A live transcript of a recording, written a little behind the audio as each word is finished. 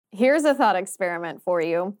Here's a thought experiment for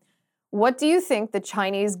you. What do you think the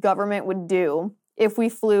Chinese government would do if we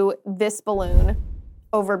flew this balloon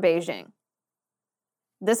over Beijing?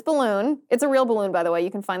 This balloon, it's a real balloon, by the way.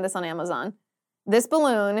 You can find this on Amazon. This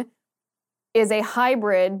balloon is a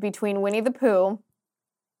hybrid between Winnie the Pooh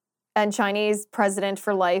and Chinese president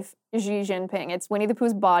for life, Xi Jinping. It's Winnie the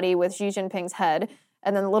Pooh's body with Xi Jinping's head.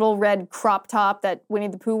 And then the little red crop top that Winnie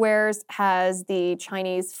the Pooh wears has the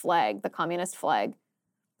Chinese flag, the communist flag.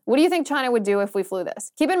 What do you think China would do if we flew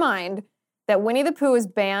this? Keep in mind that Winnie the Pooh is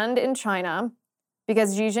banned in China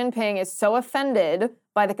because Xi Jinping is so offended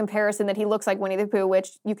by the comparison that he looks like Winnie the Pooh,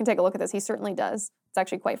 which you can take a look at this. He certainly does. It's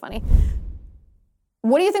actually quite funny.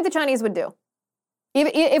 What do you think the Chinese would do?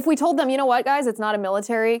 If we told them, you know what, guys, it's not a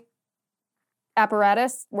military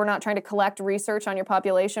apparatus. We're not trying to collect research on your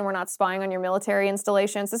population. We're not spying on your military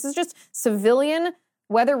installations. This is just civilian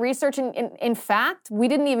weather research. In fact, we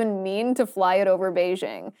didn't even mean to fly it over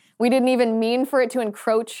Beijing. We didn't even mean for it to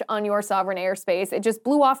encroach on your sovereign airspace. It just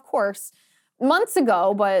blew off course months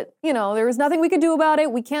ago, but, you know, there was nothing we could do about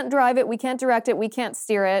it. We can't drive it. We can't direct it. We can't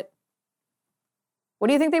steer it. What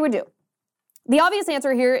do you think they would do? The obvious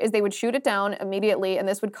answer here is they would shoot it down immediately, and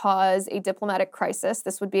this would cause a diplomatic crisis.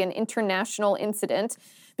 This would be an international incident,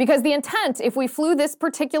 because the intent, if we flew this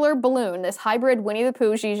particular balloon, this hybrid Winnie the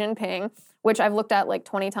Pooh Xi Jinping, which I've looked at like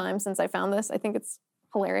 20 times since I found this, I think it's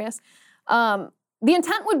hilarious. The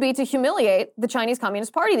intent would be to humiliate the Chinese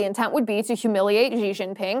Communist Party. The intent would be to humiliate Xi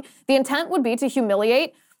Jinping. The intent would be to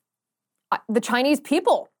humiliate the Chinese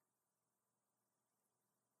people.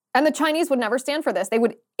 And the Chinese would never stand for this. They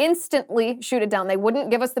would instantly shoot it down. They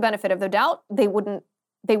wouldn't give us the benefit of the doubt. They wouldn't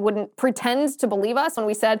pretend to believe us when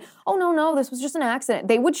we said, oh, no, this was just an accident.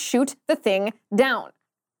 They would shoot the thing down.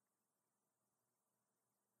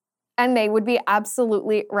 And they would be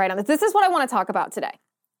absolutely right on this. This is what I want to talk about today.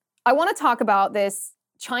 I want to talk about this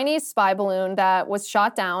Chinese spy balloon that was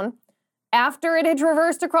shot down after it had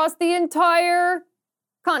traversed across the entire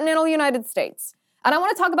continental United States. And I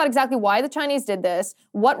want to talk about exactly why the Chinese did this,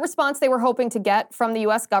 what response they were hoping to get from the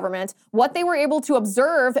US government, what they were able to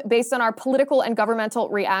observe based on our political and governmental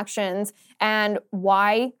reactions, and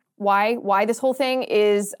why this whole thing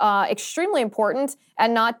is extremely important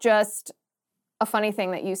and not just a funny thing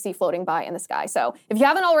that you see floating by in the sky. So if you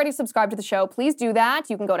haven't already subscribed to the show, please do that.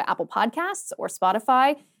 You can go to Apple Podcasts or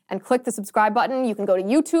Spotify and click the subscribe button. You can go to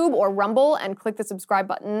YouTube or Rumble and click the subscribe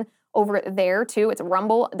button over there too. It's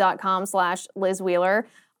rumble.com/Liz Wheeler.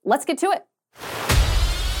 Let's get to it.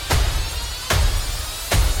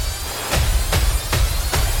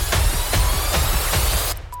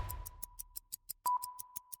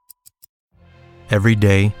 Every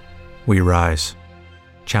day, we rise,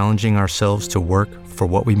 challenging ourselves to work for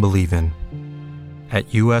what we believe in.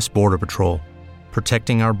 At U.S. Border Patrol,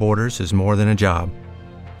 protecting our borders is more than a job.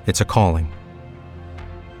 It's a calling.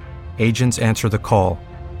 Agents answer the call,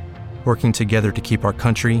 working together to keep our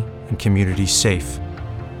country and communities safe.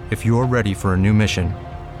 If you're ready for a new mission,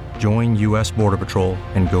 join U.S. Border Patrol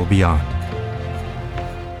and go beyond.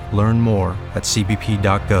 Learn more at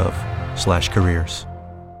cbp.gov/careers.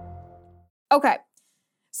 Okay,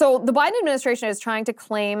 so the Biden administration is trying to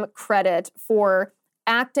claim credit for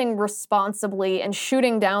acting responsibly and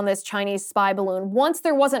shooting down this Chinese spy balloon once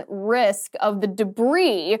there wasn't risk of the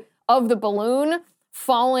debris of the balloon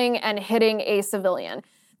falling and hitting a civilian.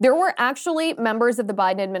 There were actually members of the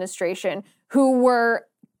Biden administration who were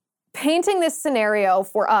painting this scenario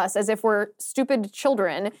for us as if we're stupid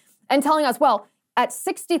children and telling us, well, at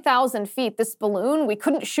 60,000 feet, this balloon, we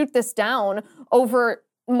couldn't shoot this down over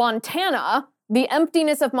Montana, the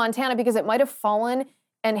emptiness of Montana, because it might have fallen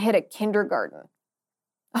and hit a kindergarten.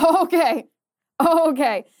 Okay.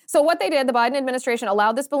 So what they did, the Biden administration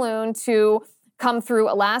allowed this balloon to come through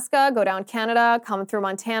Alaska, go down Canada, come through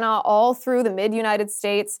Montana, all through the mid-United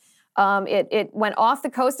States. It went off the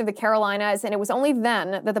coast of the Carolinas, and it was only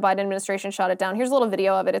then that the Biden administration shot it down. Here's a little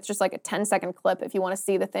video of it. It's just like a 10-second clip if you want to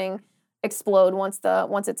see the thing explode once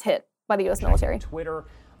it's hit by the U.S. military. Twitter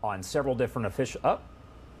on several different official. Oh.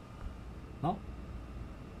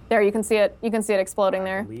 There, you can see it. You can see it exploding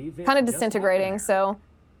there, kind of disintegrating. So.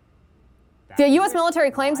 The U.S.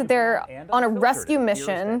 military claims that they're on a rescue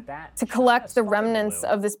mission to collect the remnants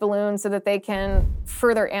of this balloon so that they can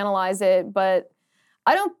further analyze it, but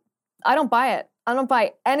I don't buy it. I don't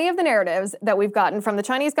buy any of the narratives that we've gotten from the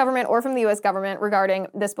Chinese government or from the U.S. government regarding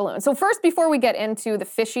this balloon. So first, before we get into the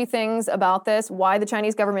fishy things about this, why the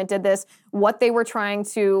Chinese government did this, what they were trying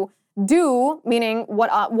to do, meaning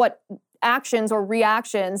what actions or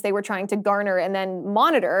reactions they were trying to garner and then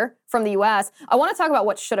monitor from the U.S., I want to talk about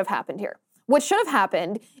what should have happened here. What should have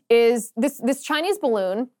happened is this Chinese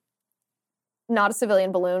balloon not a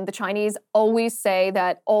civilian balloon. The Chinese always say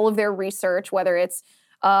that all of their research, whether it's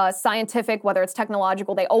scientific, whether it's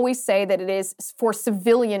technological, they always say that it is for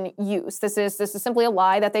civilian use. This is simply a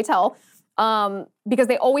lie that they tell because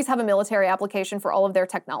they always have a military application for all of their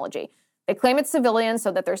technology. They claim it's civilian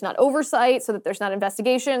so that there's not oversight, so that there's not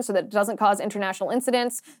investigation, so that it doesn't cause international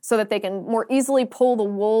incidents, so that they can more easily pull the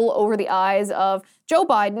wool over the eyes of Joe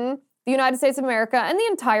Biden, the United States of America, and the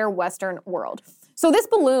entire Western world. So this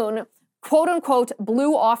balloon, quote unquote,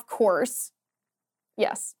 blew off course.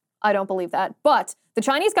 Yes, I don't believe that. But the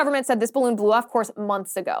Chinese government said this balloon blew off course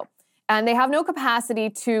months ago, and they have no capacity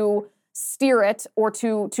to steer it or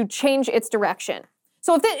to change its direction.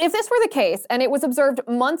 So if this were the case, and it was observed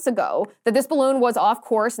months ago that this balloon was off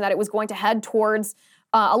course and that it was going to head towards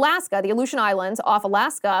Alaska, the Aleutian Islands off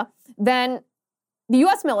Alaska, then the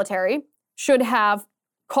U.S. military should have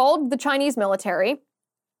called the Chinese military,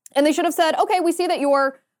 and they should have said, okay, we see that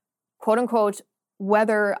your quote-unquote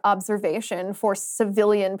weather observation for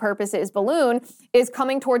civilian purposes balloon is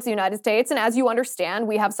coming towards the United States, and as you understand,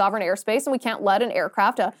 we have sovereign airspace, and we can't let an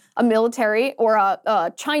aircraft, a military or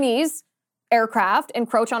a Chinese aircraft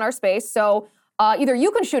encroach on our space. So either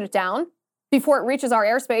you can shoot it down before it reaches our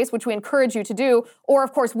airspace, which we encourage you to do, or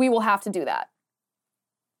of course we will have to do that.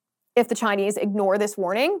 If the Chinese ignore this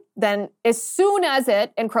warning, then as soon as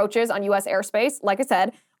it encroaches on U.S. airspace, like I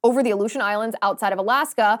said, over the Aleutian Islands outside of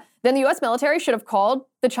Alaska, then the U.S. military should have called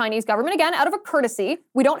the Chinese government, again, out of a courtesy.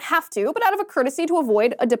 We don't have to, but out of a courtesy to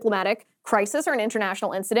avoid a diplomatic crisis or an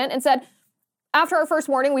international incident, and said, after our first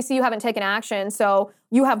warning, we see you haven't taken action, so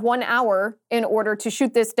you have 1 hour in order to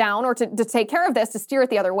shoot this down or to take care of this, to steer it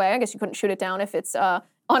the other way. I guess you couldn't shoot it down if it's on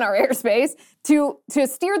our airspace, to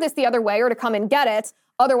steer this the other way or to come and get it.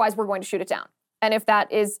 Otherwise, we're going to shoot it down. And if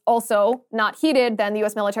that is also not heeded, then the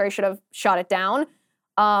U.S. military should have shot it down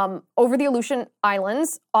over the Aleutian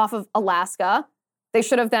Islands off of Alaska. They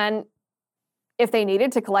should have then, if they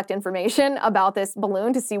needed to collect information about this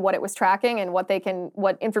balloon to see what it was tracking and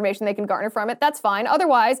what information they can garner from it, that's fine.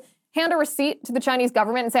 Otherwise, hand a receipt to the Chinese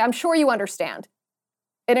government and say, I'm sure you understand.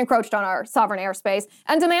 It encroached on our sovereign airspace,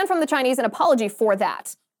 and demand from the Chinese an apology for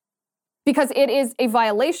that. Because it is a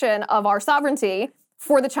violation of our sovereignty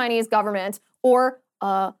for the Chinese government or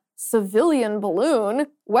a civilian balloon,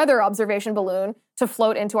 weather observation balloon, to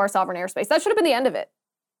float into our sovereign airspace. That should have been the end of it.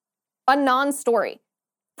 A non-story.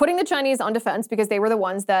 Putting the Chinese on defense because they were the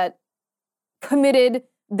ones that committed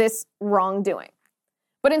this wrongdoing.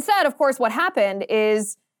 But instead, of course, what happened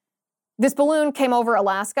is this balloon came over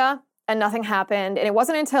Alaska and nothing happened. And it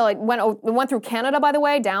wasn't until it went through Canada, by the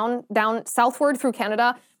way, down southward through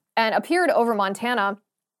Canada and appeared over Montana.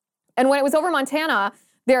 And when it was over Montana,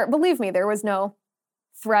 believe me, there was no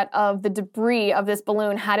threat of the debris of this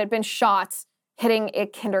balloon had it been shot hitting a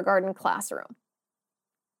kindergarten classroom.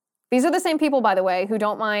 These are the same people, by the way, who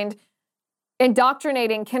don't mind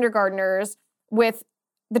indoctrinating kindergartners with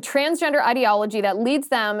the transgender ideology that leads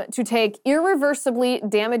them to take irreversibly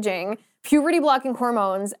damaging puberty-blocking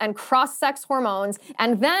hormones and cross-sex hormones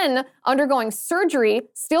and then undergoing surgery,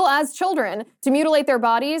 still as children, to mutilate their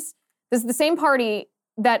bodies. This is the same party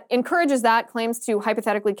that encourages that, claims to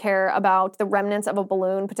hypothetically care about the remnants of a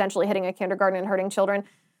balloon potentially hitting a kindergarten and hurting children.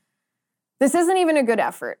 This isn't even a good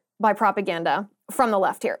effort by propaganda from the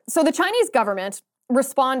left here. So the Chinese government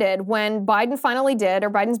responded when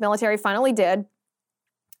Biden's military finally did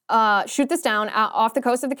shoot this down off the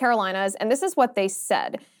coast of the Carolinas, and this is what they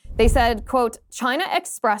said. They said, quote, China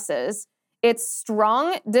expresses its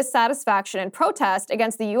strong dissatisfaction and protest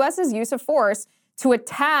against the U.S.'s use of force to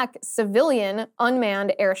attack civilian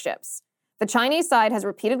unmanned airships. The Chinese side has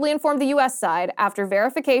repeatedly informed the U.S. side after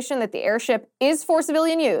verification that the airship is for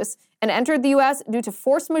civilian use and entered the U.S. due to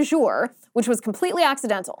force majeure, which was completely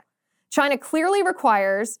accidental. China clearly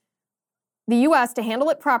requires the U.S. to handle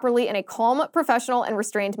it properly in a calm, professional, and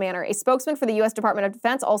restrained manner. A spokesman for the U.S. Department of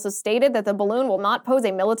Defense also stated that the balloon will not pose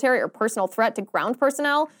a military or personal threat to ground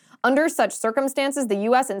personnel. Under such circumstances, the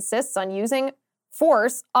U.S. insists on using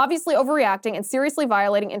force, obviously overreacting and seriously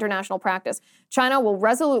violating international practice. China will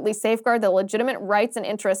resolutely safeguard the legitimate rights and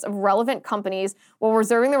interests of relevant companies while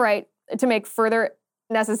reserving the right to make further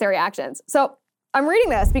necessary actions. So I'm reading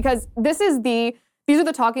this because these are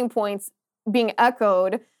the talking points being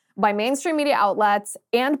echoed by mainstream media outlets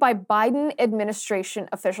and by Biden administration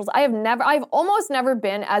officials. I've almost never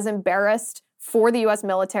been as embarrassed for the U.S.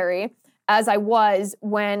 military as I was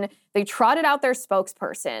when they trotted out their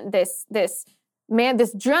spokesperson,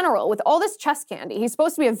 this general with all this chest candy. He's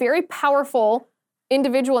supposed to be a very powerful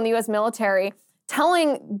individual in the U.S. military,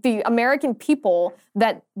 telling the American people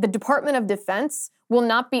that the Department of Defense will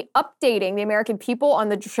not be updating the American people on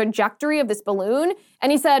the trajectory of this balloon. And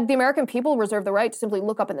he said the American people reserve the right to simply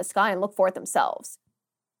look up in the sky and look for it themselves.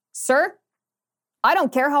 Sir, I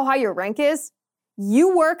don't care how high your rank is.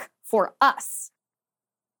 You work for us.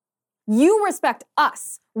 You respect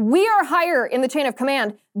us. We are higher in the chain of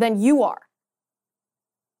command than you are.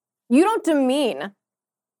 You don't demean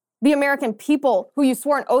the American people who you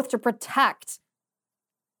swore an oath to protect,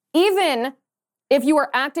 even if you are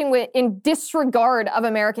acting in disregard of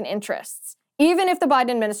American interests. Even if the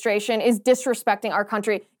Biden administration is disrespecting our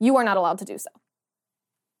country, you are not allowed to do so.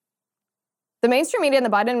 The mainstream media and the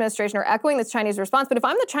Biden administration are echoing this Chinese response, but if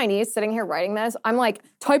I'm the Chinese sitting here writing this, I'm like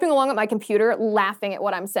typing along at my computer, laughing at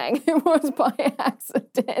what I'm saying. It was by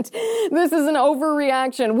accident. This is an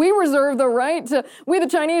overreaction. We the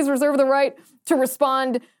Chinese reserve the right to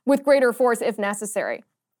respond with greater force if necessary.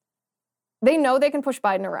 They know they can push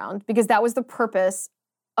Biden around because that was the purpose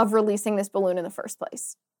of releasing this balloon in the first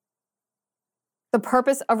place. The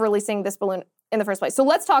purpose of releasing this balloon in the first place. So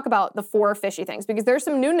let's talk about the 4 fishy things, because there's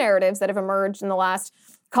some new narratives that have emerged in the last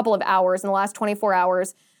couple of hours, in the last 24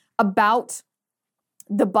 hours, about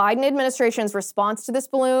the Biden administration's response to this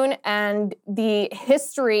balloon and the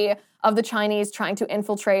history of the Chinese trying to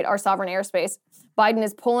infiltrate our sovereign airspace. Biden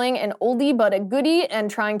is pulling an oldie but a goodie and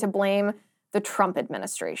trying to blame the Trump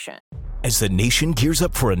administration. As the nation gears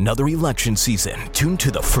up for another election season, tune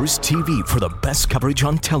to the First TV for the best coverage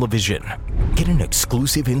on television. Get an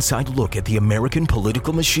exclusive inside look at the American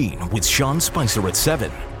political machine with Sean Spicer at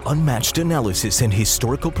 7. Unmatched analysis and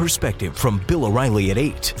historical perspective from Bill O'Reilly at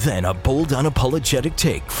 8. Then a bold, unapologetic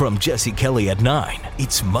take from Jesse Kelly at 9.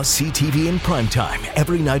 It's must-see TV in primetime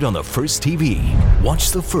every night on the First TV.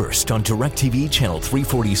 Watch The First on DirecTV Channel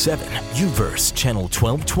 347, UVerse Channel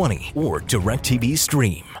 1220, or DirecTV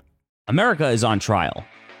Stream. America is on trial.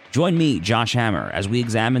 Join me, Josh Hammer, as we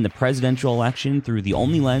examine the presidential election through the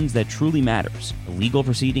only lens that truly matters, the legal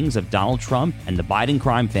proceedings of Donald Trump and the Biden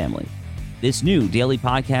crime family. This new daily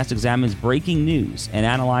podcast examines breaking news and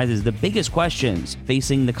analyzes the biggest questions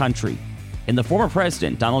facing the country. Can the former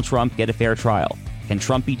president, Donald Trump, get a fair trial? Can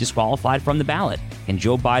Trump be disqualified from the ballot? Can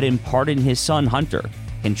Joe Biden pardon his son, Hunter?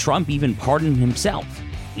 Can Trump even pardon himself?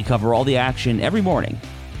 We cover all the action every morning.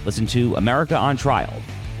 Listen to America on Trial,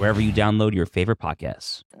 wherever you download your favorite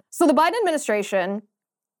podcasts. So the Biden administration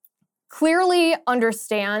clearly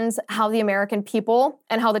understands how the American people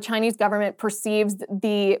and how the Chinese government perceives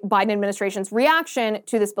the Biden administration's reaction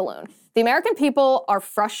to this balloon. The American people are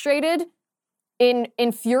frustrated,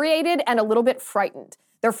 infuriated, and a little bit frightened.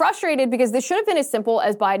 They're frustrated because this should have been as simple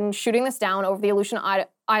as Biden shooting this down over the Aleutian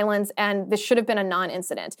Islands, and this should have been a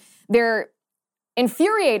non-incident. They're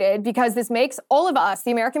infuriated because this makes all of us,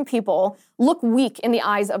 the American people, look weak in the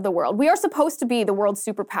eyes of the world. We are supposed to be the world's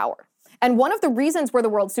superpower. And one of the reasons we're the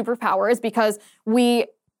world's superpower is because we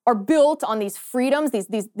are built on these freedoms,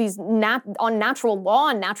 on natural law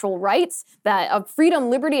and natural rights, that of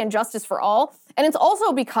freedom, liberty, and justice for all. And it's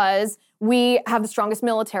also because we have the strongest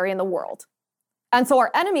military in the world. And so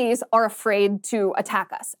our enemies are afraid to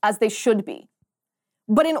attack us, as they should be.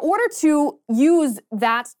 But in order to use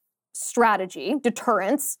that strategy,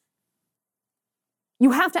 deterrence,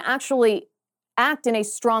 you have to actually act in a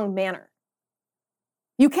strong manner.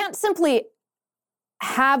 You can't simply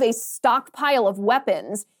have a stockpile of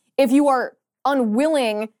weapons if you are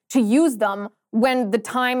unwilling to use them when the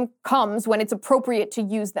time comes when it's appropriate to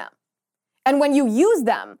use them. And when you use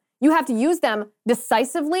them, you have to use them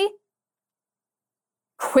decisively,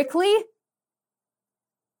 quickly,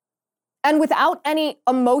 and without any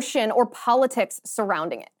emotion or politics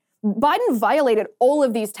surrounding it. Biden violated all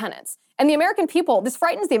of these tenets. And the American people, this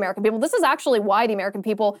frightens the American people. This is actually why the American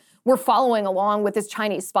people were following along with this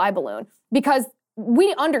Chinese spy balloon, because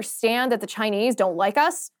we understand that the Chinese don't like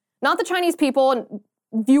us. Not the Chinese people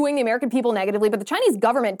viewing the American people negatively, but the Chinese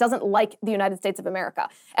government doesn't like the United States of America.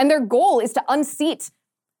 And their goal is to unseat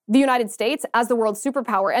the United States as the world's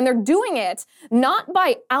superpower. And they're doing it not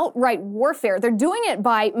by outright warfare. They're doing it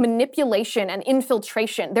by manipulation and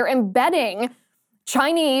infiltration. They're embedding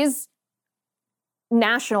Chinese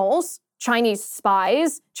nationals, Chinese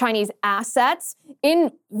spies, Chinese assets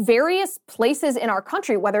in various places in our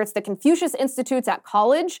country, whether it's the Confucius Institutes at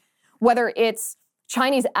college, whether it's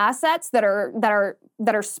Chinese assets that are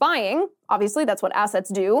spying. Obviously, that's what assets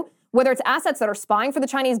do. Whether it's assets that are spying for the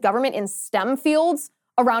Chinese government in STEM fields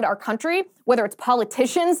around our country, whether it's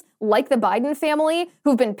politicians like the Biden family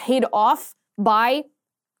who've been paid off by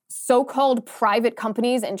so-called private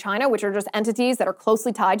companies in China, which are just entities that are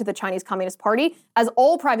closely tied to the Chinese Communist Party, as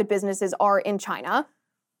all private businesses are in China.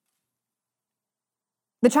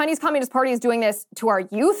 The Chinese Communist Party is doing this to our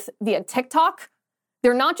youth via TikTok,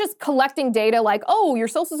 They're not just collecting data like, oh, your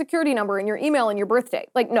social security number and your email and your birthday.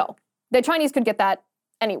 Like, no, the Chinese could get that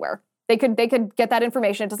anywhere. They could get that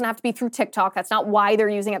information. It doesn't have to be through TikTok. That's not why they're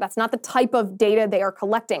using it. That's not the type of data they are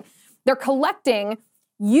collecting. They're collecting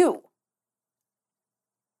you.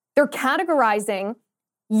 They're categorizing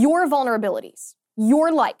your vulnerabilities,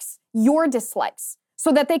 your likes, your dislikes,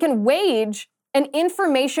 so that they can wage an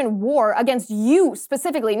information war against you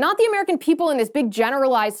specifically, not the American people in this big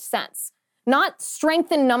generalized sense, not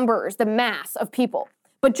strength in numbers, the mass of people,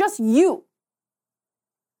 but just you.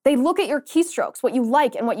 They look at your keystrokes, what you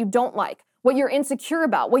like and what you don't like, what you're insecure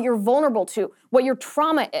about, what you're vulnerable to, what your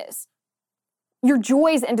trauma is, your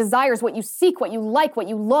joys and desires, what you seek, what you like, what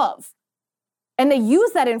you love. And they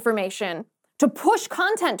use that information to push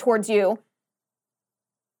content towards you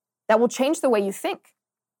that will change the way you think,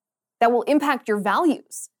 that will impact your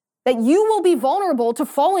values, that you will be vulnerable to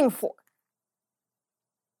falling for.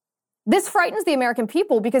 This frightens the American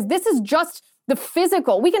people because this is just the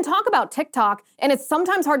physical. We can talk about TikTok, and it's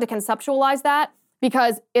sometimes hard to conceptualize that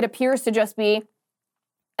because it appears to just be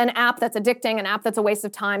an app that's addicting, an app that's a waste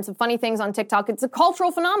of time, some funny things on TikTok. It's a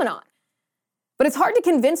cultural phenomenon. But it's hard to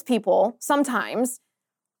convince people sometimes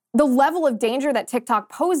the level of danger that TikTok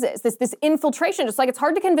poses, this infiltration, just like it's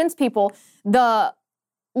hard to convince people the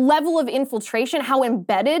level of infiltration, how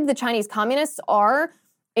embedded the Chinese communists are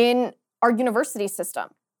in our university system,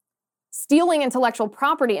 stealing intellectual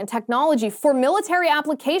property and technology for military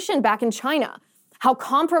application back in China, how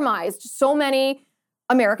compromised so many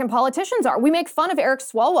American politicians are. We make fun of Eric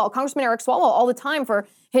Swalwell, Congressman Eric Swalwell, all the time for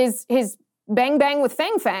his bang bang with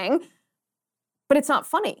Fang Fang, but it's not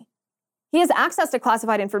funny. He has access to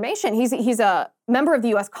classified information. He's a member of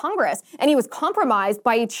the US Congress, and he was compromised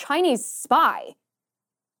by a Chinese spy.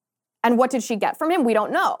 And what did she get from him? We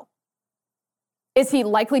don't know. Is he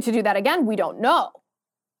likely to do that again? We don't know.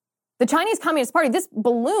 The Chinese Communist Party, this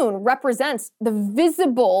balloon represents the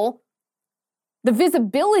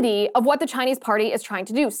visibility of what the Chinese Party is trying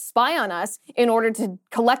to do, spy on us in order to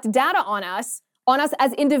collect data on us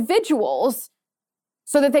as individuals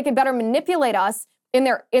so that they can better manipulate us in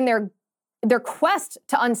their quest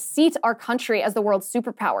to unseat our country as the world's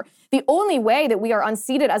superpower. The only way that we are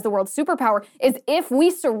unseated as the world's superpower is if we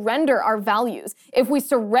surrender our values, if we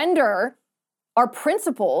surrender our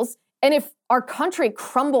principles, and if our country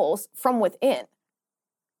crumbles from within.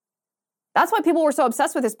 That's why people were so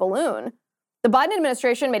obsessed with this balloon. The Biden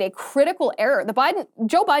administration made a critical error.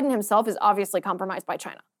 Joe Biden himself is obviously compromised by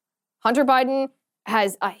China. Hunter Biden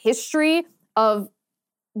has a history of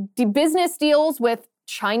business deals with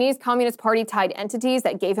Chinese Communist Party tied entities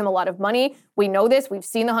that gave him a lot of money. We know this. We've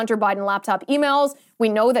seen the Hunter Biden laptop emails. We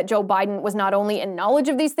know that Joe Biden was not only in knowledge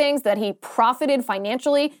of these things, that he profited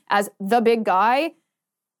financially as the big guy.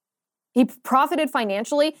 He profited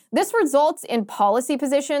financially. This results in policy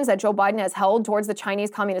positions that Joe Biden has held towards the Chinese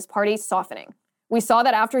Communist Party softening. We saw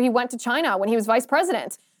that after he went to China when he was vice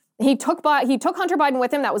president. He took Hunter Biden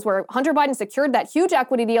with him. That was where Hunter Biden secured that huge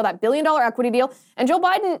equity deal, that $1 billion equity deal. And Joe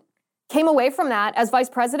Biden came away from that as vice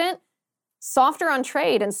president, softer on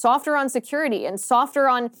trade and softer on security and softer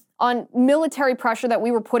on military pressure that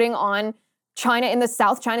we were putting on China in the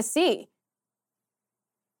South China Sea.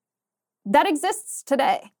 That exists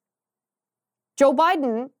today. Joe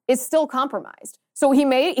Biden is still compromised. So he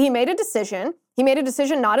made a decision. He made a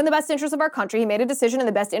decision not in the best interest of our country. He made a decision in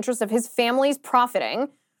the best interest of his family's profiting,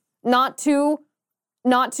 not to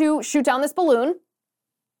shoot down this balloon.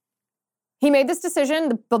 He made this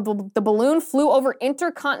decision. The balloon flew over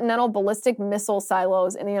intercontinental ballistic missile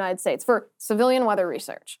silos in the United States for civilian weather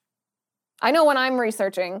research. I know when I'm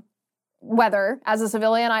researching weather as a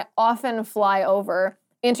civilian, I often fly over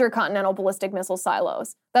intercontinental ballistic missile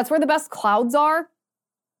silos. That's where the best clouds are.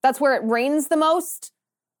 That's where it rains the most.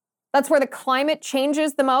 That's where the climate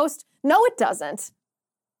changes the most. No, it doesn't.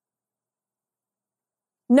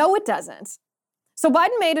 No, it doesn't. So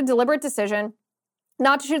Biden made a deliberate decision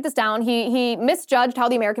not to shoot this down. He misjudged how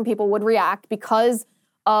the American people would react because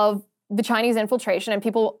of the Chinese infiltration, and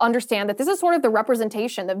people understand that this is sort of the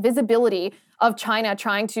representation, the visibility of China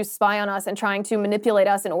trying to spy on us and trying to manipulate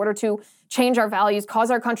us in order to change our values,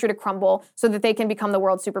 cause our country to crumble so that they can become the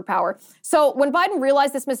world superpower. So when Biden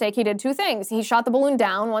realized this mistake, he did two things. He shot the balloon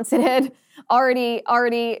down once it had already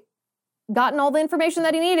gotten all the information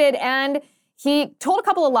that he needed, and he told a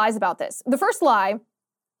couple of lies about this. The first lie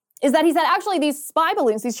is that he said, actually, these spy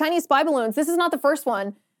balloons, these Chinese spy balloons, this is not the first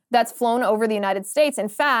one that's flown over the United States. In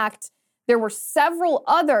fact, there were several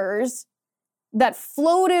others that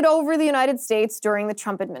floated over the United States during the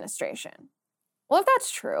Trump administration. Well, if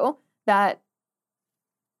that's true, that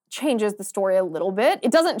changes the story a little bit.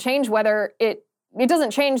 It doesn't change whether it it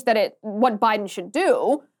doesn't change what Biden should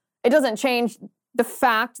do. It doesn't change the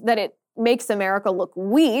fact that it makes America look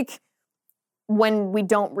weak when we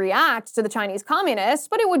don't react to the Chinese communists,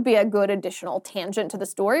 but it would be a good additional tangent to the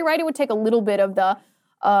story, right? It would take a little bit of the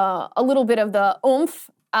oomph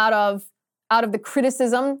out of the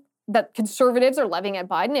criticism that conservatives are levying at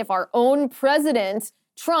Biden if our own president,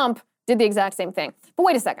 Trump, did the exact same thing. But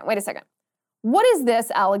wait a second. What is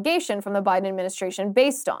this allegation from the Biden administration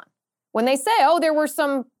based on? When they say, oh, there were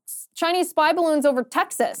some Chinese spy balloons over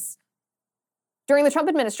Texas during the Trump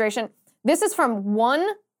administration, this is from one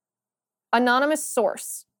anonymous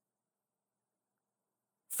source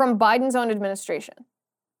from Biden's own administration.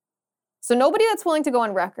 So nobody that's willing to go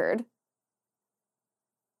on record,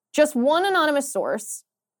 just one anonymous source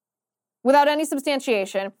without any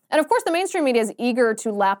substantiation. And of course, the mainstream media is eager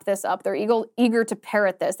to lap this up. They're eager to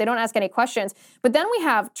parrot this. They don't ask any questions. But then we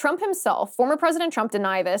have Trump himself, former President Trump,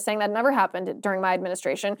 deny this, saying that never happened during my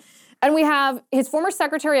administration. And we have his former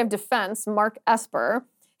Secretary of Defense, Mark Esper,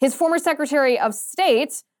 his former Secretary of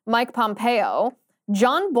State, Mike Pompeo,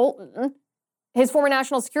 John Bolton, his former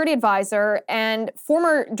National Security Advisor, and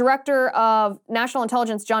former Director of National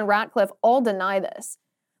Intelligence, John Ratcliffe, all deny this.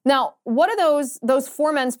 Now, what do those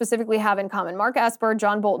four men specifically have in common? Mark Esper,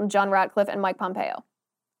 John Bolton, John Ratcliffe, and Mike Pompeo.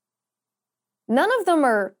 None of them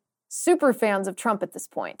are super fans of Trump at this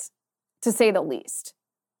point, to say the least.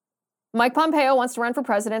 Mike Pompeo wants to run for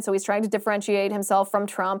president, so he's trying to differentiate himself from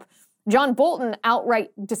Trump. John Bolton outright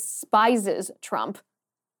despises Trump.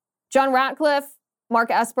 John Ratcliffe, Mark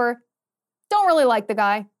Esper, don't really like the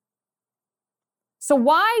guy. So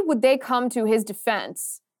why would they come to his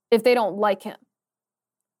defense if they don't like him?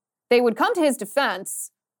 They would come to his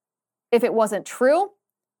defense if it wasn't true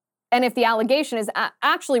and if the allegation is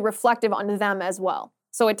actually reflective on them as well.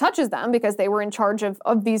 So it touches them because they were in charge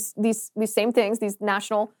of these same things, these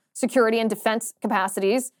national security and defense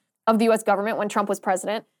capacities of the U.S. government when Trump was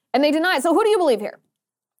president, and they deny it. So who do you believe here?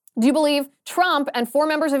 Do you believe Trump and four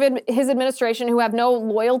members of his administration who have no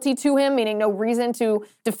loyalty to him, meaning no reason to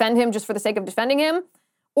defend him just for the sake of defending him?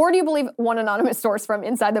 Or do you believe one anonymous source from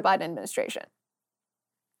inside the Biden administration?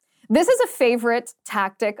 This is a favorite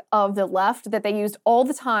tactic of the left that they used all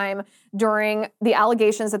the time during the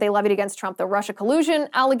allegations that they levied against Trump, the Russia collusion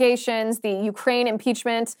allegations, the Ukraine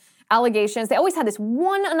impeachment allegations. They always had this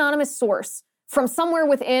one anonymous source from somewhere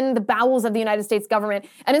within the bowels of the United States government.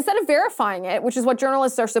 And instead of verifying it, which is what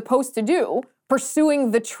journalists are supposed to do,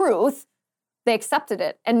 pursuing the truth, they accepted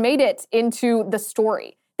it and made it into the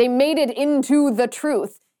story. They made it into the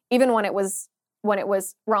truth, even when it was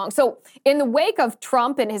wrong. So in the wake of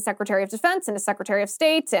Trump and his Secretary of Defense and his Secretary of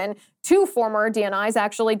State and two former DNIs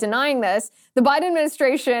actually denying this, the Biden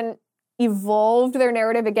administration evolved their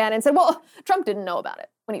narrative again and said, well, Trump didn't know about it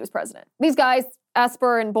when he was president. These guys,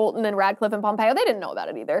 Esper and Bolton and Radcliffe and Pompeo, they didn't know about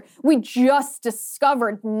it either. We just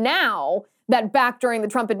discovered now that back during the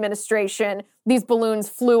Trump administration, these balloons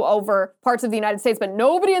flew over parts of the United States, but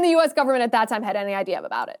nobody in the U.S. government at that time had any idea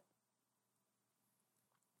about it.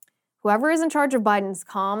 Whoever is in charge of Biden's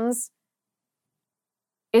comms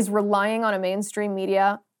is relying on a mainstream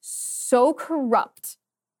media so corrupt,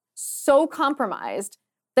 so compromised,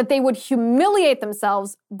 that they would humiliate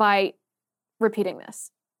themselves by repeating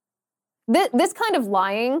this. This kind of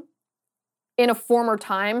lying in a former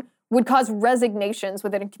time would cause resignations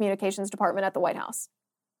within a communications department at the White House.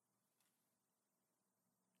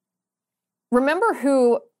 Remember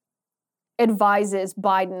who advises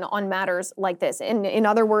Biden on matters like this. In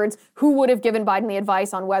other words, who would have given Biden the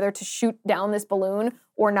advice on whether to shoot down this balloon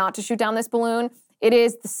or not to shoot down this balloon? It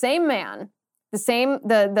is the same man,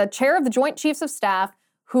 the chair of the Joint Chiefs of Staff,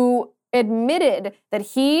 who admitted that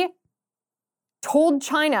he told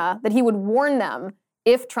China that he would warn them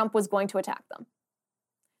if Trump was going to attack them.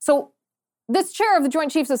 So this chair of the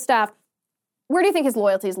Joint Chiefs of Staff, where do you think his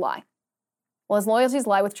loyalties lie? Well, his loyalties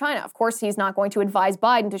lie with China. Of course, he's not going to advise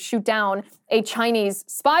Biden to shoot down a Chinese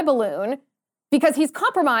spy balloon because he's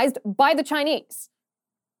compromised by the Chinese.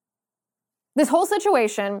 This whole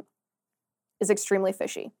situation is extremely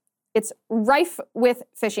fishy. It's rife with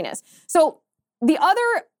fishiness. So the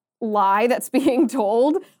other lie that's being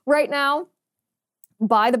told right now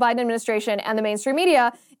by the Biden administration and the mainstream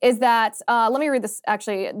media is that, let me read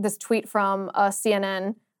this tweet from a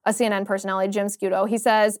CNN personality, Jim Scudo. He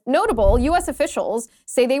says, notable, U.S. officials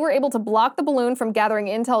say they were able to block the balloon from gathering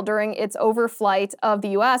intel during its overflight of the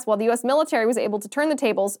U.S., while the U.S. military was able to turn the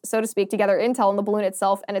tables, so to speak, to gather intel on the balloon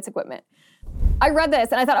itself and its equipment. I read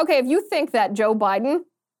this and I thought, okay, if you think that Joe Biden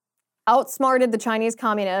outsmarted the Chinese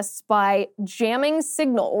communists by jamming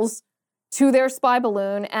signals to their spy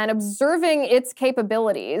balloon and observing its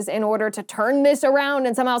capabilities in order to turn this around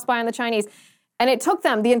and somehow spy on the Chinese, And it took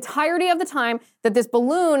them the entirety of the time that this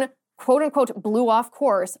balloon, quote unquote, blew off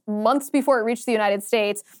course months before it reached the United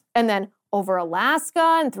States, and then over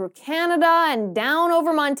Alaska and through Canada and down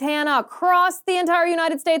over Montana, across the entire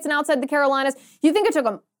United States and outside the Carolinas. You think it took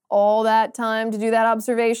them all that time to do that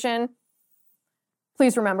observation?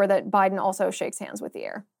 Please remember that Biden also shakes hands with the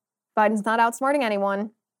air. Biden's not outsmarting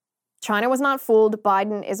anyone. China was not fooled.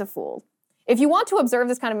 Biden is a fool. If you want to observe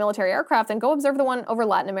this kind of military aircraft, then go observe the one over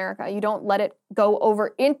Latin America. You don't let it go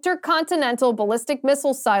over intercontinental ballistic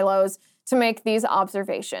missile silos to make these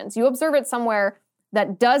observations. You observe it somewhere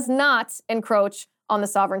that does not encroach on the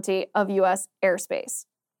sovereignty of U.S. airspace.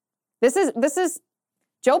 This is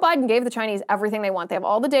Joe Biden gave the Chinese everything they want. They have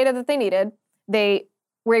all the data that they needed. They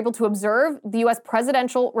were able to observe the U.S.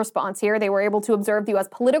 presidential response here. They were able to observe the U.S.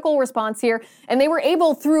 political response here. And they were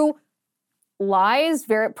able, through lies,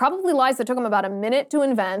 probably lies that took them about a minute to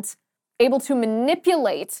invent, able to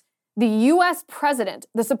manipulate the U.S. president,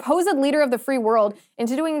 the supposed leader of the free world,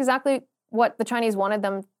 into doing exactly what the Chinese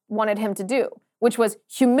wanted him to do, which was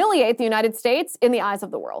humiliate the United States in the eyes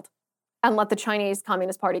of the world and let the Chinese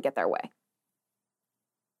Communist Party get their way.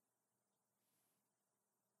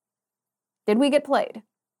 Did we get played?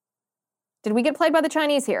 Did we get played by the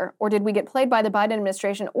Chinese here? Or did we get played by the Biden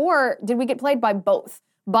administration? Or did we get played by both?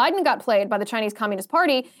 Biden got played by the Chinese Communist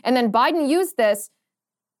Party, and then Biden used this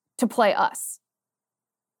to play us.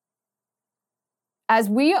 As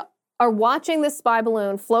we are watching this spy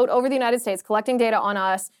balloon float over the United States, collecting data on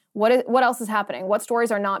us, what else is happening? What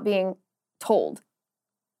stories are not being told?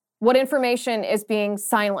 What information is being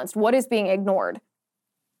silenced? What is being ignored?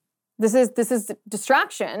 This is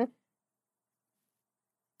distraction,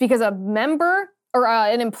 because a member or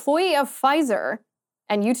an employee of Pfizer,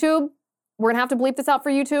 and YouTube, we're going to have to bleep this out for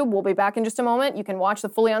YouTube. We'll be back in just a moment. You can watch the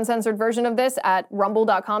fully uncensored version of this at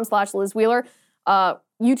rumble.com/Liz Wheeler.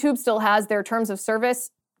 YouTube still has their terms of service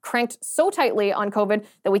cranked so tightly on COVID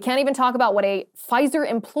that we can't even talk about what a Pfizer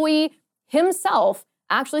employee himself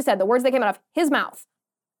actually said, the words that came out of his mouth.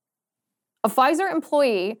 A Pfizer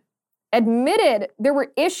employee admitted there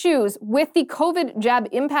were issues with the COVID jab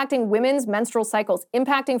impacting women's menstrual cycles,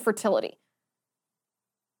 impacting fertility.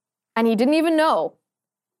 And he didn't even know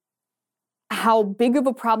how big of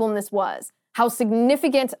a problem this was, how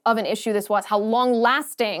significant of an issue this was, how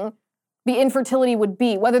long-lasting the infertility would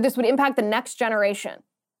be, whether this would impact the next generation.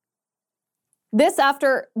 This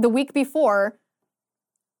after the week before,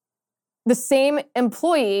 the same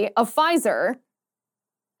employee of Pfizer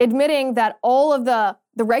admitting that all of the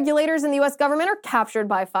regulators in the US government are captured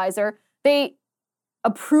by Pfizer. They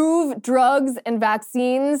approve drugs and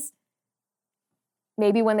vaccines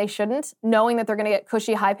maybe when they shouldn't, knowing that they're going to get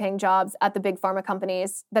cushy, high-paying jobs at the big pharma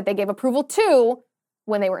companies that they gave approval to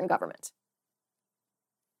when they were in government.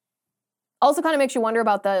 Also kind of makes you wonder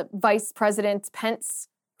about the Vice President Pence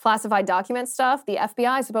classified document stuff. The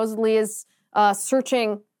FBI supposedly is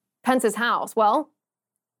searching Pence's house. Well,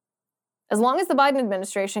 as long as the Biden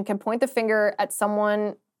administration can point the finger at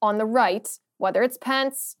someone on the right, whether it's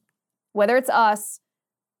Pence, whether it's us,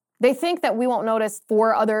 they think that we won't notice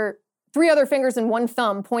three other fingers and one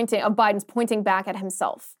thumb of Biden's pointing back at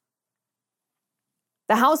himself.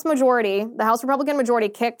 The House Republican majority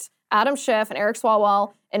kicked Adam Schiff and Eric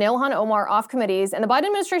Swalwell and Ilhan Omar off committees, and the Biden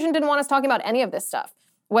administration didn't want us talking about any of this stuff.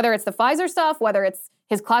 Whether it's the Pfizer stuff, whether it's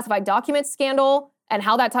his classified documents scandal and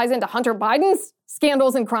how that ties into Hunter Biden's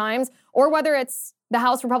scandals and crimes, or whether it's the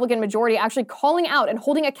House Republican majority actually calling out and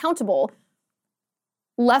holding accountable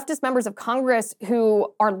leftist members of Congress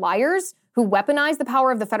who are liars, who weaponize the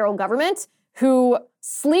power of the federal government, who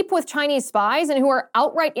sleep with Chinese spies, and who are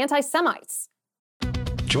outright anti-Semites.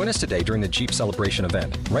 Join us today during the Jeep Celebration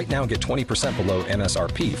event. Right now, get 20% below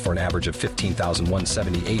MSRP for an average of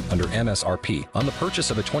 $15,178 under MSRP on the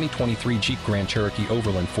purchase of a 2023 Jeep Grand Cherokee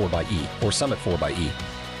Overland 4xE or Summit 4xE.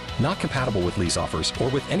 Not compatible with lease offers or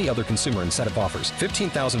with any other consumer incentive offers.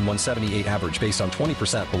 $15,178 average based on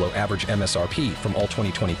 20% below average MSRP from all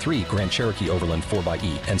 2023 Grand Cherokee Overland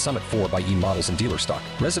 4xE and Summit 4xE models in dealer stock.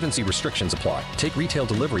 Residency restrictions apply. Take retail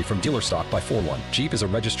delivery from dealer stock by 4/1. Jeep is a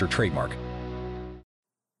registered trademark.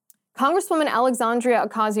 Congresswoman Alexandria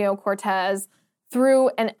Ocasio-Cortez threw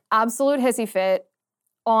an absolute hissy fit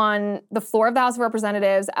on the floor of the House of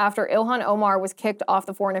Representatives after Ilhan Omar was kicked off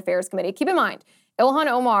the Foreign Affairs Committee. Keep in mind, Ilhan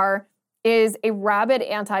Omar is a rabid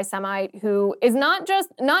anti-Semite who is not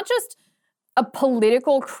just a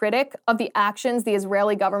political critic of the actions the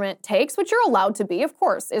Israeli government takes, which you're allowed to be, of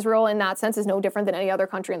course. Israel, in that sense, is no different than any other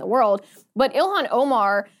country in the world. But Ilhan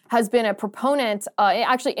Omar has been a proponent,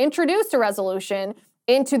 actually introduced a resolution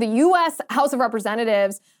into the U.S. House of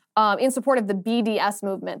Representatives in support of the BDS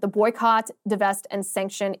movement, the Boycott, Divest, and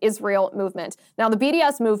Sanction Israel movement. Now, the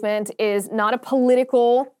BDS movement is not a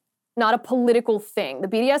political thing. The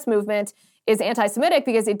BDS movement is anti-Semitic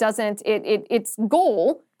because its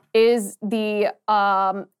goal is the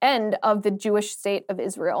end of the Jewish state of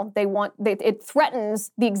Israel. It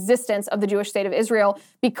threatens the existence of the Jewish state of Israel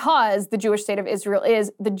because the Jewish state of Israel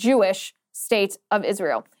is the Jewish state of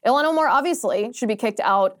Israel. Ilhan Omar obviously should be kicked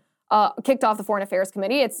off the Foreign Affairs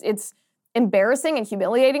Committee. It's embarrassing and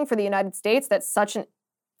humiliating for the United States that such an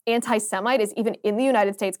anti-Semite is even in the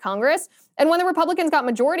United States Congress. And when the Republicans got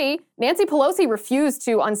majority, Nancy Pelosi refused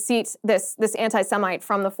to unseat this anti-Semite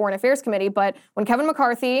from the Foreign Affairs Committee. But when Kevin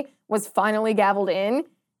McCarthy was finally gavelled in,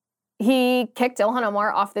 he kicked Ilhan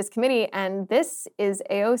Omar off this committee. And this is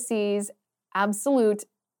AOC's absolute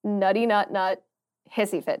nutty nut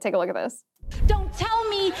hissy fit. Take a look at this. Don't tell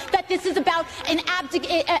me that this is about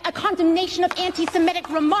a condemnation of anti-Semitic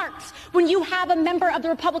remarks when you have a member of the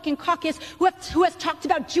Republican caucus who has talked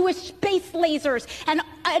about Jewish space lasers and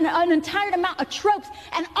an entire amount of tropes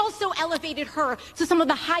and also elevated her to some of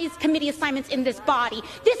the highest committee assignments in this body.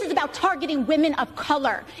 This is about targeting women of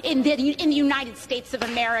color in the United States of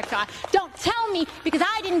America. Don't tell me, because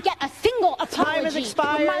I didn't get a single apology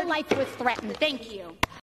when my life was threatened. Thank you.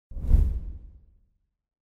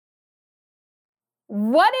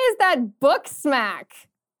 What is that book smack?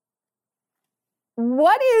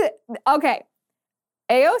 Okay,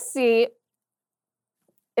 AOC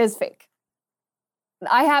is fake.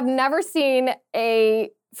 I have never seen a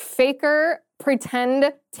faker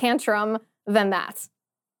pretend tantrum than that.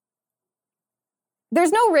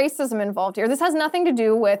 There's no racism involved here. This has nothing to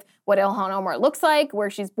do with what Ilhan Omar looks like, where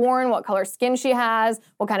she's born, what color skin she has,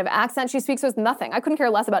 what kind of accent she speaks with, nothing. I couldn't care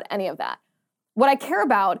less about any of that. What I care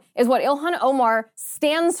about is what Ilhan Omar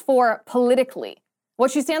stands for politically. What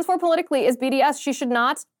she stands for politically is BDS. She should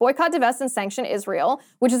not boycott, divest, and sanction Israel,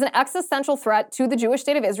 which is an existential threat to the Jewish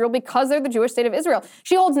state of Israel because they're the Jewish state of Israel.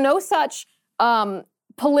 She holds no such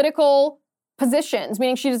political positions,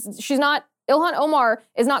 meaning she's not, Ilhan Omar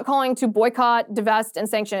is not calling to boycott, divest, and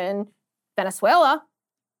sanction Venezuela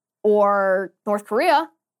or North Korea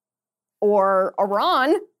or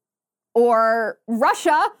Iran or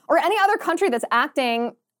Russia, or any other country that's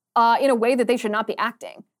acting in a way that they should not be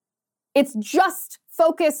acting. It's just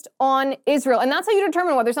focused on Israel. And that's how you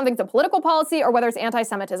determine whether something's a political policy or whether it's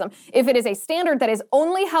anti-Semitism. If it is a standard that is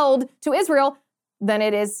only held to Israel, then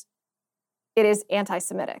it is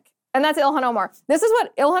anti-Semitic. And that's Ilhan Omar. This is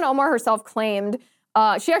what Ilhan Omar herself claimed.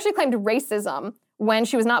 She actually claimed racism when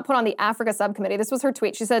she was not put on the Africa subcommittee. This was her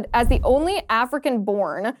tweet. She said, as the only African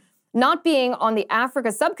born, not being on the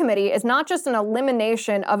Africa subcommittee is not just an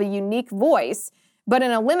elimination of a unique voice, but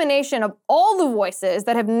an elimination of all the voices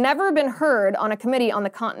that have never been heard on a committee on the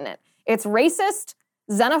continent. It's racist,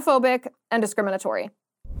 xenophobic, and discriminatory.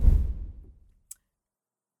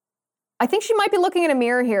 I think she might be looking in a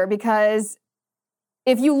mirror here, because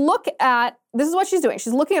if you look at, this is what she's doing.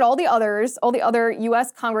 She's looking at all the other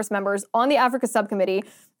U.S. Congress members on the Africa subcommittee,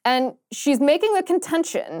 and she's making the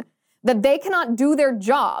contention that they cannot do their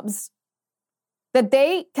jobs, that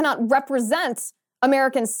they cannot represent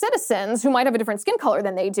American citizens who might have a different skin color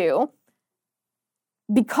than they do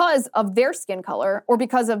because of their skin color or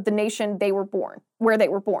because of the nation they were born, where they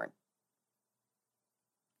were born.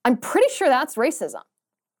 I'm pretty sure that's racism.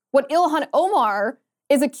 What Ilhan Omar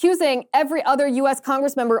is accusing every other U.S.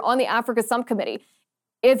 Congress member on the Africa subcommittee.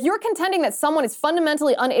 If you're contending that someone is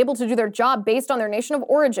fundamentally unable to do their job based on their nation of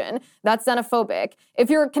origin, that's xenophobic.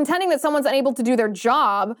 If you're contending that someone's unable to do their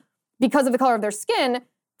job because of the color of their skin,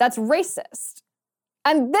 that's racist.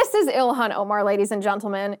 And this is Ilhan Omar, ladies and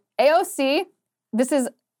gentlemen. AOC, this is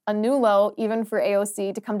a new low even for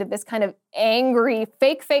AOC to come to this kind of angry,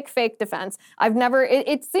 fake defense.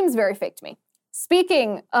 It seems very fake to me.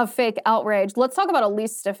 Speaking of fake outrage, let's talk about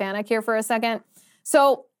Elise Stefanik here for a second.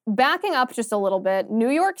 So, backing up just a little bit, New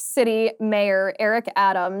York City Mayor Eric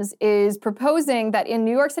Adams is proposing that in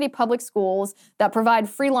New York City public schools that provide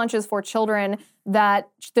free lunches for children, that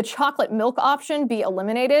the chocolate milk option be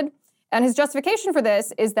eliminated. And his justification for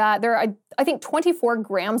this is that there are, I think, 24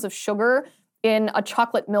 grams of sugar in a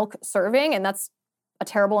chocolate milk serving, and that's a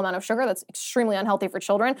terrible amount of sugar. That's extremely unhealthy for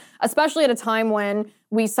children, especially at a time when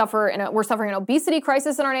we're suffering an obesity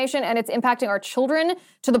crisis in our nation, and it's impacting our children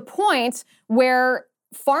to the point where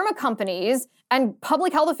pharma companies and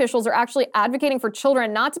public health officials are actually advocating for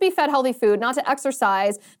children not to be fed healthy food, not to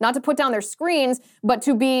exercise, not to put down their screens, but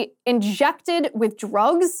to be injected with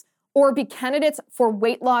drugs or be candidates for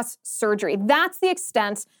weight loss surgery. That's the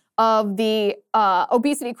extent of the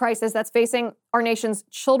obesity crisis that's facing our nation's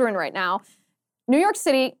children right now. New York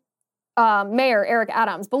City Mayor Eric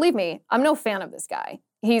Adams, believe me, I'm no fan of this guy.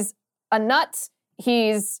 He's a nut.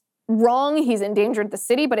 He's wrong. He's endangered the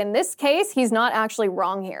city. But in this case, he's not actually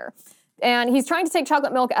wrong here. And he's trying to take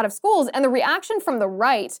chocolate milk out of schools. And the reaction from the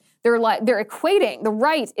right, the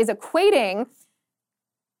right is equating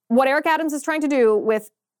what Eric Adams is trying to do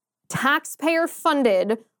with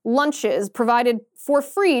taxpayer-funded lunches provided for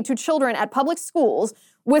free to children at public schools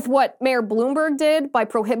with what Mayor Bloomberg did by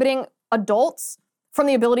prohibiting adults from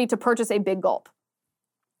the ability to purchase a big gulp.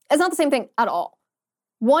 It's not the same thing at all.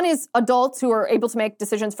 One is adults who are able to make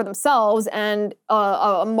decisions for themselves, and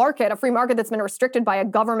a free market that's been restricted by a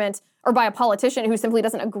government or by a politician who simply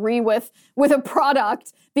doesn't agree with a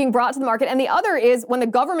product being brought to the market. And the other is when the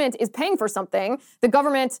government is paying for something, the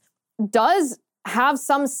government does have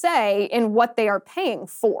some say in what they are paying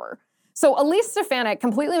for. So Elise Stefanik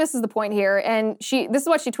completely misses the point here, and this is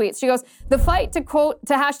what she tweets. She goes, "The fight to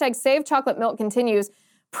hashtag save chocolate milk continues.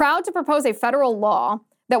 Proud to propose a federal law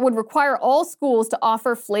that would require all schools to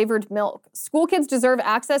offer flavored milk. School kids deserve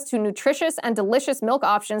access to nutritious and delicious milk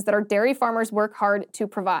options that our dairy farmers work hard to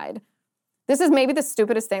provide." This is maybe the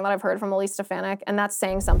stupidest thing that I've heard from Elise Stefanik, and that's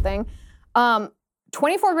saying something.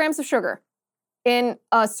 24 grams of sugar in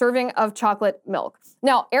a serving of chocolate milk.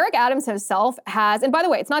 Now, Eric Adams himself has, and by the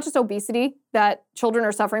way, it's not just obesity that children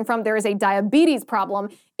are suffering from. There is a diabetes problem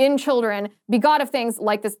in children begot of things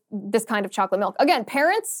like this kind of chocolate milk. Again,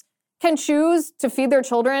 parents can choose to feed their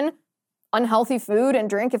children unhealthy food and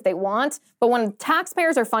drink if they want, but when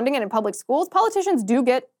taxpayers are funding it in public schools, politicians do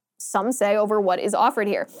get some say over what is offered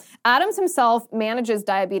here. Adams himself manages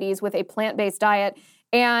diabetes with a plant-based diet,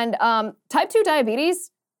 and type 2 diabetes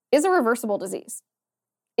is a reversible disease.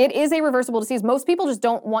 It is a reversible disease. Most people just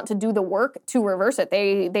don't want to do the work to reverse it.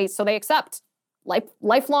 So they accept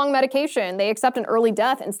lifelong medication. They accept an early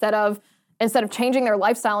death instead of changing their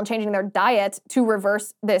lifestyle and changing their diet to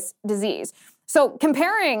reverse this disease. So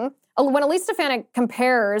comparing, when Elise Stefanik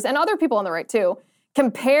compares, and other people on the right too,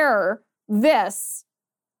 compare this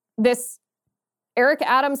Eric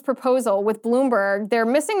Adams proposal with Bloomberg, they're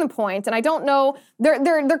missing the point. And I don't know,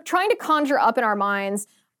 they're trying to conjure up in our minds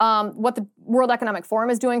what the World Economic Forum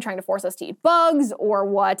is doing, trying to force us to eat bugs, or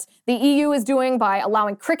what the EU is doing by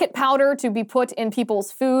allowing cricket powder to be put in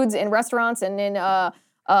people's foods in restaurants and in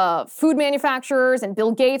food manufacturers, and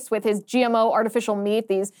Bill Gates with his GMO artificial meat,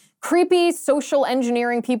 these creepy social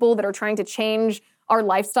engineering people that are trying to change our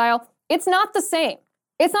lifestyle. It's not the same.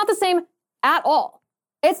 It's not the same at all.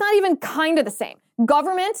 It's not even kind of the same.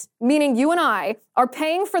 Government, meaning you and I, are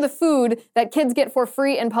paying for the food that kids get for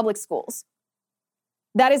free in public schools.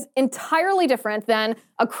 That is entirely different than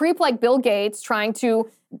a creep like Bill Gates trying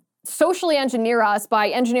to socially engineer us by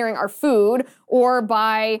engineering our food, or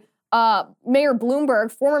by former Mayor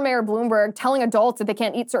Bloomberg telling adults that they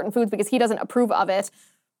can't eat certain foods because he doesn't approve of it.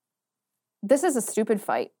 This is a stupid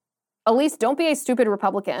fight. Elise, don't be a stupid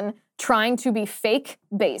Republican trying to be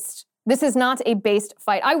fake-based. This is not a based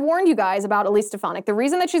fight. I warned you guys about Elise Stefanik. The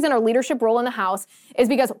reason that she's in a leadership role in the House is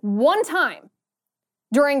because one time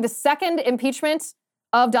during the second impeachment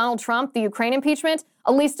of Donald Trump, the Ukraine impeachment,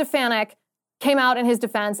 Elise Stefanik came out in his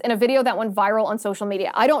defense in a video that went viral on social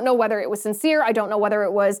media. I don't know whether it was sincere. I don't know whether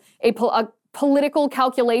it was a political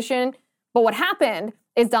calculation. But what happened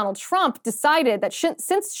is Donald Trump decided that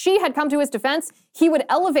since she had come to his defense, he would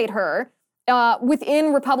elevate her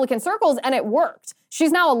within Republican circles, and it worked.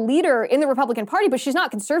 She's now a leader in the Republican Party, but she's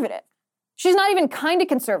not conservative. She's not even kind of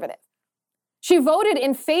conservative. She voted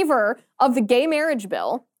in favor of the gay marriage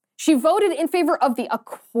bill. She voted in favor of the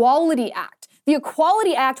Equality Act. The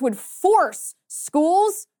Equality Act would force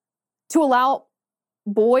schools to allow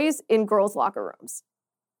boys in girls' locker rooms.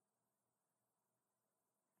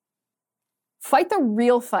 Fight the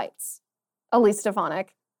real fights, Elise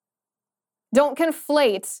Stefanik. Don't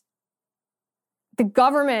conflate the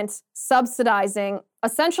government subsidizing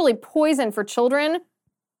essentially poison for children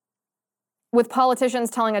with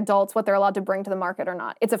politicians telling adults what they're allowed to bring to the market or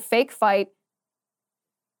not. It's a fake fight.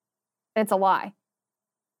 And it's a lie.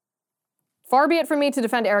 Far be it from me to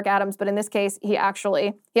defend Eric Adams, but in this case, he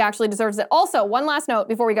actually deserves it. Also, one last note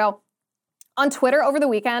before we go. On Twitter over the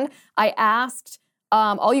weekend, I asked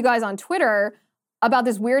all you guys on Twitter about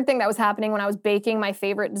this weird thing that was happening when I was baking my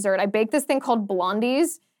favorite dessert. I baked this thing called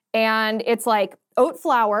Blondies, and it's like oat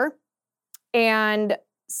flour and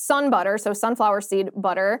sun butter, so sunflower seed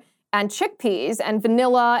butter, and chickpeas and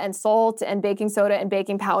vanilla and salt and baking soda and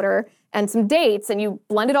baking powder and some dates, and you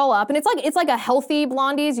blend it all up. And it's like a healthy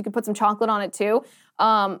Blondies. You could put some chocolate on it too.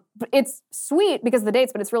 But it's sweet because of the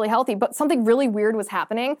dates, but it's really healthy. But something really weird was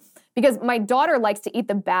happening because my daughter likes to eat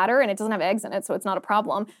the batter and it doesn't have eggs in it, so it's not a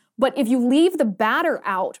problem. But if you leave the batter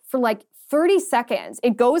out for like 30 seconds,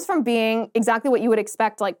 it goes from being exactly what you would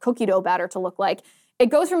expect like cookie dough batter to look like. It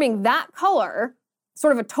goes from being that color,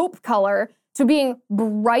 sort of a taupe color, to being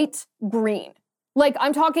bright green. Like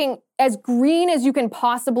I'm talking as green as you can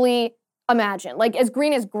possibly imagine, like as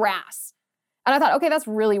green as grass. And I thought, okay, that's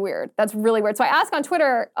really weird. That's really weird. So I asked on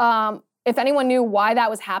Twitter if anyone knew why that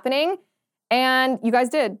was happening. And you guys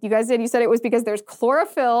did. You guys did. You said it was because there's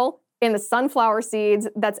chlorophyll in the sunflower seeds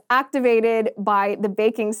that's activated by the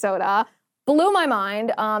baking soda. Blew my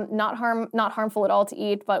mind. Not harmful at all to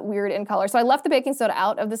eat, but weird in color. So I left the baking soda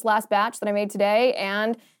out of this last batch that I made today,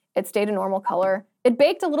 and it stayed a normal color. It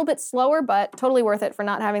baked a little bit slower, but totally worth it for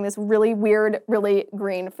not having this really weird, really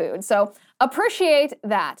green food. So appreciate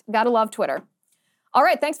that. Gotta love Twitter. All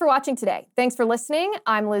right, thanks for watching today. Thanks for listening.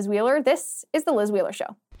 I'm Liz Wheeler. This is The Liz Wheeler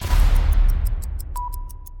Show.